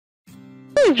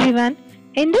everyone,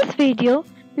 in this video,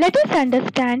 let us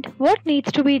understand what needs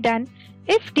to be done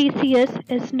if TCS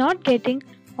is not getting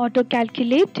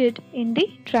auto-calculated in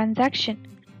the transaction.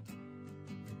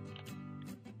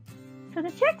 So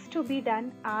the checks to be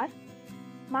done are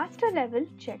master level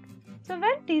check. So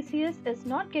when TCS is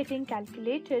not getting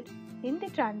calculated in the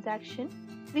transaction,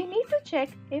 we need to check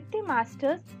if the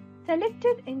masters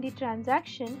selected in the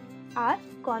transaction are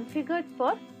configured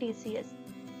for TCS.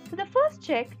 So the first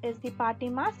check is the party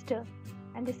master,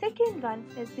 and the second one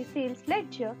is the sales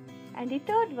ledger, and the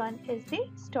third one is the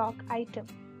stock item.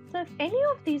 So if any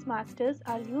of these masters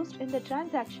are used in the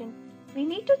transaction, we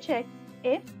need to check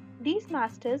if these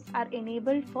masters are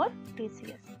enabled for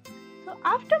TCS. So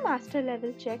after master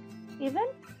level check, even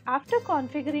after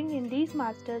configuring in these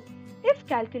masters, if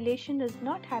calculation is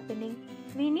not happening,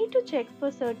 we need to check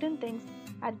for certain things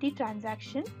at the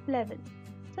transaction level.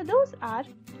 So those are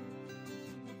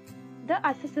the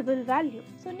accessible value.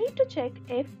 So need to check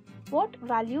if what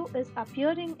value is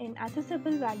appearing in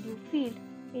accessible value field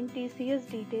in TCS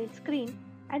detail screen,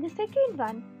 and the second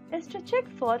one is to check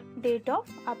for date of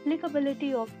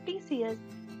applicability of TCS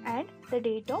and the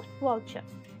date of voucher.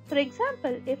 For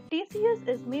example, if TCS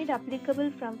is made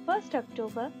applicable from 1st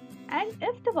October and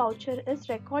if the voucher is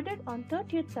recorded on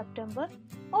 30th September,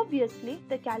 obviously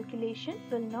the calculation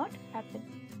will not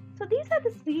happen. So these are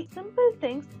the three simple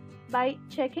things by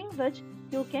checking which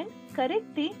you can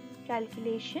correct the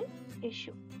calculation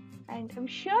issue. And I'm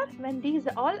sure when these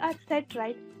all are set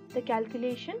right, the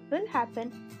calculation will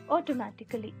happen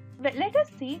automatically. But let us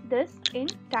see this in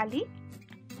Tally.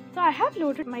 So I have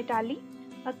loaded my Tally,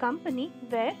 a company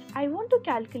where I want to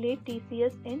calculate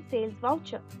TCS in sales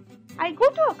voucher. I go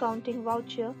to accounting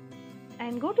voucher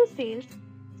and go to sales.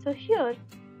 So here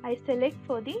I select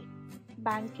for the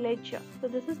bank ledger. So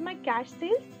this is my cash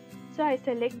sales. So I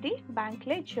select the bank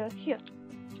ledger here.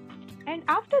 And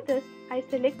after this, I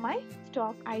select my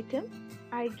stock item.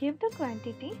 I give the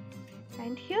quantity.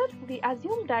 And here we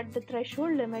assume that the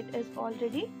threshold limit is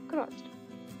already crossed.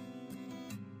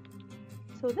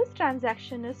 So this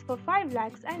transaction is for 5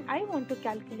 lakhs and I want to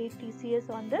calculate TCS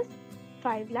on this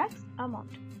 5 lakhs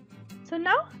amount. So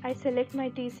now I select my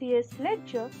TCS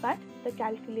ledger, but the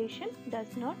calculation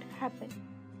does not happen.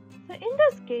 So in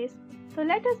this case, so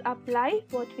let us apply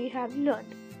what we have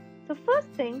learned. So first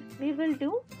thing we will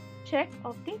do check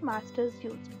of the masters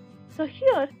used. So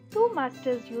here two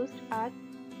masters used are,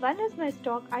 one is my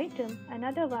stock item,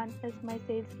 another one is my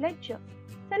sales ledger.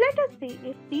 So let us see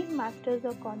if these masters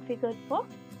are configured for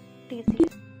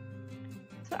TCS.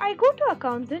 So I go to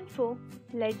accounts info,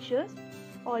 ledgers,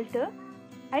 alter,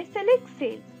 I select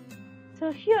sales.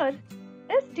 So here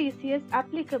is TCS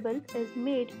applicable is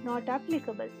made not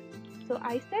applicable. So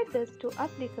I set this to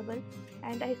applicable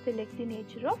and I select the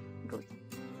nature of goods.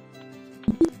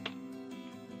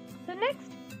 So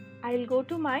next I'll go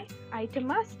to my item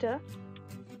master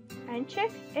and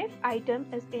check if item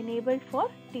is enabled for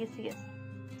TCS.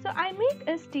 So I make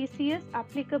as TCS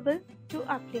applicable to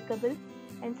applicable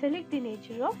and select the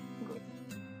nature of goods.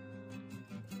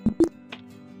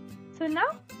 So now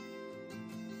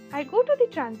I go to the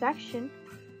transaction,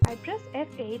 I press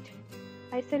F8,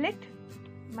 I select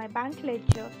my bank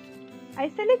ledger, I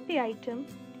select the item,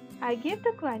 I give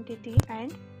the quantity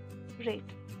and rate.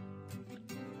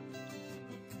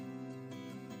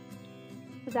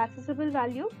 So the accessible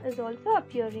value is also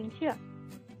appearing here.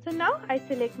 So now I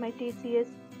select my TCS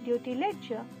duty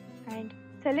ledger and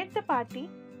select the party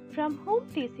from whom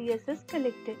TCS is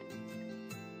collected.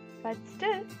 But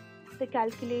still the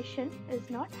calculation is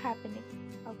not happening.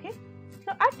 Okay.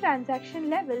 So at transaction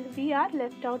level we are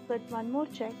left out with one more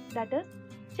check, that is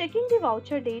checking the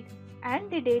voucher date and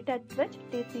the date at which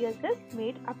TCS is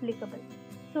made applicable.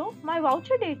 So my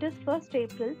voucher date is 1st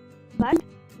April, but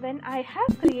when I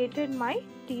have created my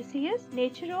TCS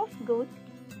nature of goods,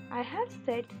 I have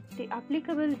set the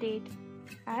applicable date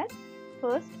as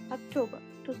 1st October.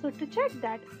 So to check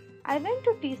that, I went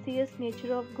to TCS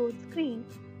nature of goods screen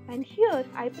and here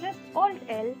I press Alt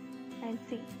L and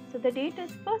see. So the date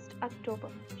is 1st October,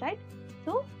 right?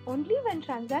 So only when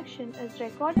transaction is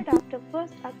recorded after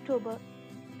 1st October,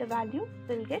 the value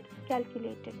will get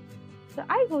calculated. So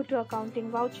I go to accounting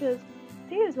vouchers,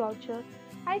 sales voucher,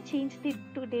 I change the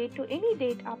date to any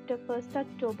date after 1st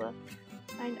October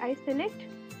and I select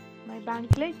my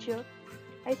bank ledger,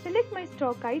 I select my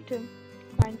stock item,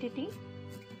 quantity,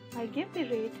 I give the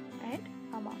rate and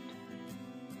amount.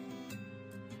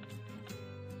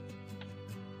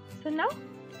 So now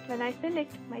when I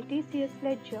select my TCS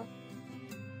ledger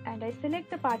and I select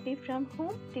the party from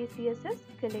whom TCS is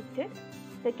collected,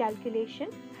 the calculation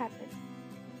happens.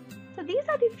 So these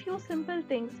are the few simple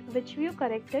things which we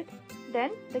corrected, then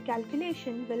the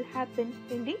calculation will happen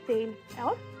in the failed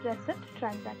or reset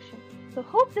transaction. So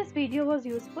hope this video was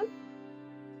useful.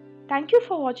 Thank you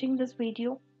for watching this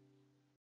video.